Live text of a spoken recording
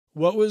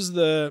What was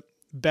the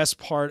best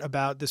part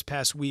about this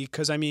past week?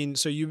 Because I mean,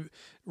 so you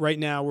right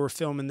now we're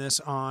filming this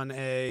on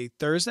a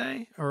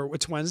Thursday or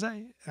it's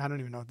Wednesday. I don't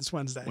even know. It's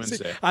Wednesday. See,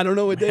 Wednesday. I don't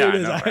know what day Yeah, it I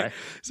is. know, right?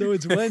 So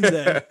it's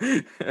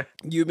Wednesday.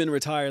 You've been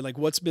retired. Like,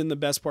 what's been the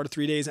best part of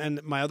 3 days?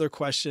 And my other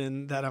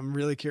question that I'm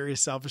really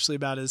curious, selfishly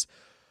about, is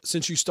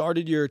since you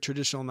started your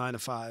traditional 9 to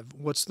 5,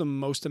 what's the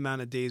most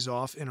amount of days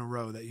off in a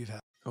row that you've had?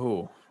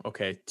 Oh,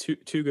 okay.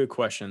 Two good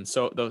questions.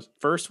 So the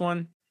first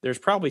one, there's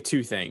probably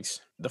two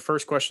things. The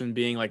first question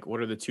being like, what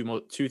are the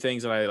two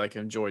things that I like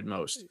enjoyed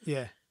most?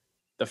 Yeah.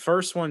 The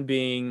first one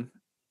being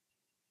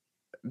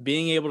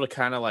able to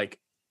kind of like,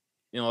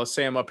 let's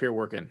say I'm up here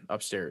working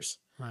upstairs,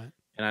 Right.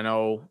 and I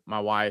know my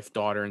wife,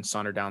 daughter, and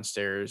son are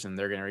downstairs, and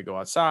they're gonna go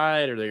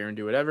outside or they're gonna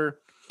do whatever.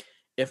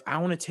 If I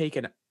want to take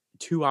a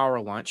 2 hour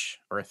lunch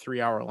or a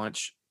 3 hour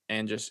lunch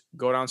and just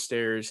go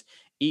downstairs,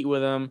 eat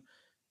with them,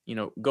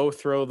 go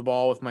throw the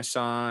ball with my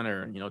son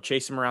or,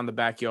 chase him around the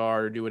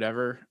backyard or do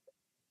whatever,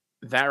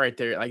 that right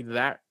there, like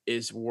that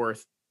is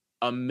worth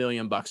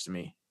 $1,000,000 to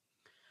me.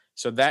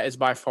 So that is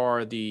by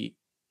far the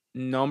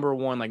number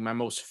one, like my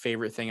most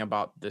favorite thing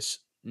about this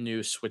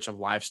new switch of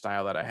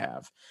lifestyle that I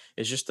have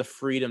is just the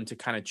freedom to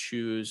kind of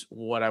choose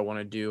what I want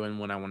to do and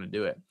when I want to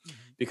do it. Mhm.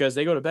 Because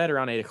they go to bed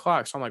around 8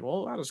 o'clock. So I'm like,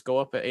 well, I'll just go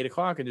up at 8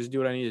 o'clock and just do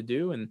what I need to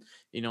do and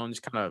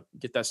just kind of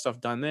get that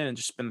stuff done then and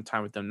just spend the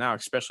time with them now,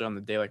 especially on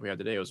the day like we had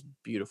today. It was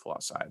beautiful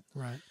outside.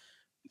 Right.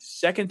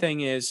 Second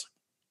thing is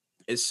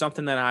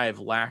something that I have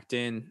lacked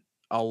in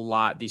a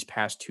lot these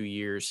past 2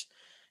 years,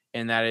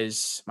 and that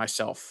is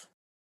myself,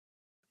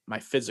 my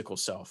physical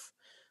self.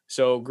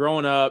 So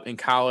growing up in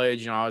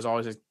college, I was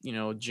always a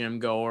gym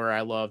goer.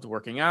 I loved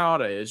working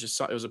out. It was just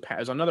it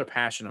was another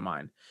passion of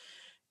mine.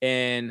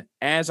 And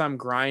as I'm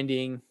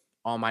grinding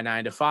on my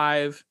 9 to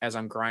 5, as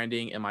I'm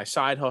grinding in my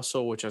side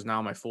hustle, which is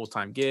now my full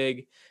time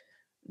gig,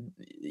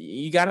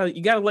 you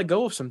gotta let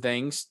go of some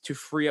things to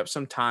free up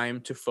some time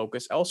to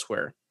focus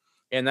elsewhere.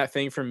 And that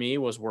thing for me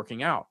was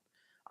working out.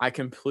 I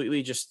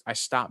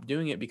stopped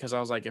doing it because I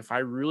was like, if I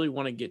really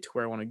want to get to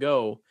where I want to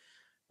go,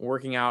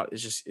 working out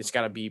is just it's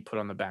got to be put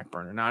on the back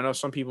burner. Now I know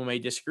some people may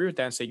disagree with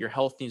that and say your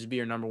health needs to be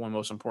your number one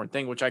most important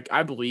thing, which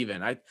I believe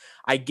in.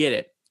 I get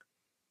it.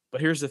 But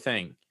here's the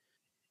thing.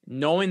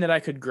 Knowing that I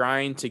could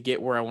grind to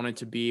get where I wanted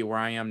to be, where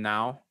I am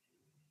now,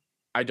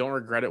 I don't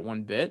regret it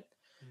one bit.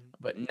 Mhm.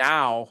 But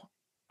now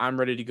I'm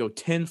ready to go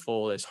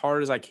tenfold as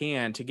hard as I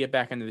can to get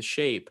back into the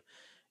shape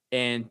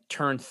and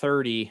turn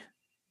 30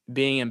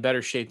 being in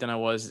better shape than I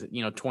was,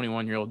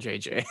 21-year-old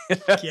JJ.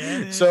 Get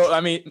it? So, I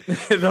mean,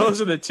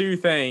 those are the two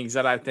things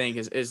that I think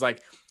is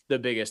like the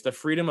biggest, the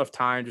freedom of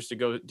time just to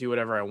go do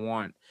whatever I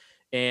want.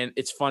 And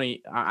it's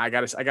funny. I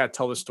gotta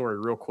tell this story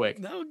real quick.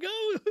 No,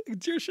 go.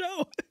 It's your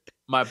show.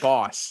 My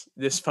boss,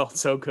 this felt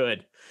so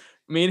good.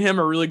 Me and him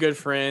are really good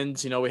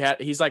friends.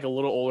 He's like a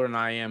little older than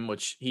I am,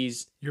 which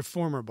he's Your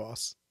former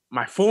boss.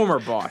 my former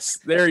boss.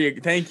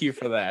 Thank you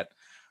for that.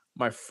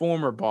 My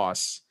former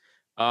boss.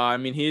 I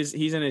mean, he's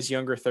in his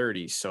younger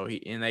 30s, so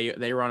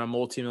they run a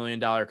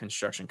multi-million-dollar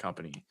construction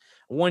company.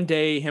 One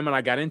day, him and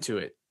I got into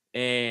it,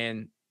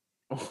 and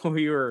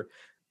we were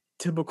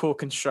typical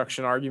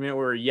construction argument.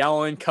 We were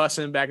yelling,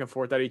 cussing back and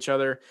forth at each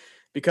other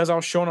because I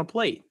was showing up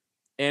late,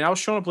 and I was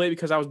showing up late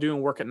because I was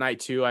doing work at night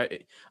too. I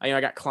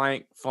got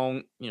client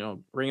phone,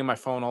 ringing my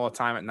phone all the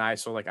time at night,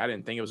 so like I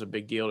didn't think it was a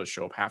big deal to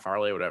show up half hour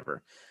late,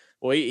 whatever.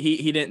 Well,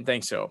 he didn't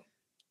think so.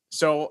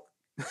 So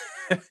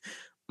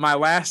my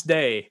last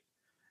day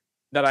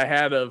that I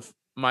had of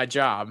my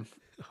job,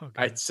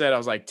 Okay. I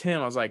was like, Tim,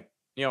 I was like,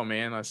 yo,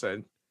 man, I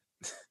said,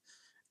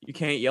 you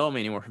can't yell at me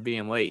anymore for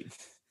being late.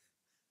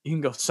 You can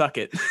go suck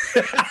it.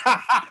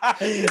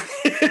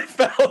 It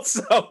felt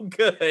so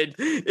good.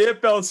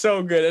 It felt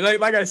so good. And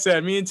like I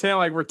said, me and Tim,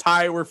 like we're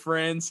tight, we're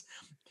friends.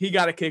 He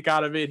got a kick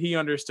out of it. He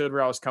understood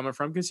where I was coming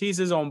from because he's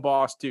his own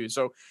boss too.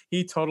 So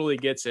he totally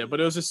gets it. But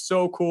it was just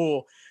so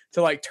cool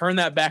to like turn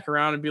that back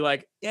around and be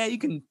like, yeah, you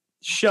can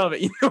shove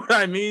it. You know what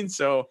I mean?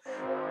 So